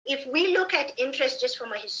if we look at interest just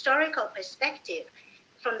from a historical perspective,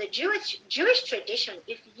 from the Jewish tradition,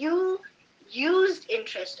 if you used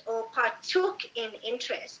interest or partook in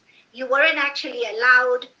interest, you weren't actually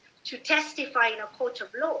allowed to testify in a court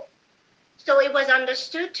of law. So it was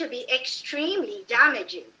understood to be extremely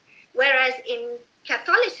damaging. Whereas in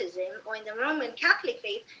Catholicism or in the Roman Catholic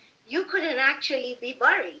faith, you couldn't actually be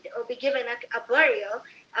buried or be given a burial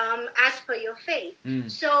as per your faith.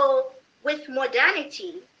 So with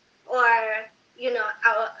modernity, or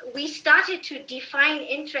we started to define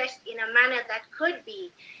interest in a manner that could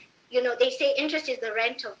be, they say interest is the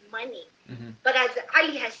rent of money. But as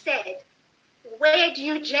Ali has said, where do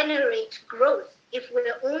you generate growth if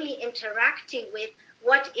we're only interacting with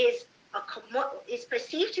what is is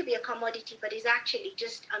perceived to be a commodity, but is actually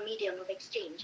just a medium of exchange?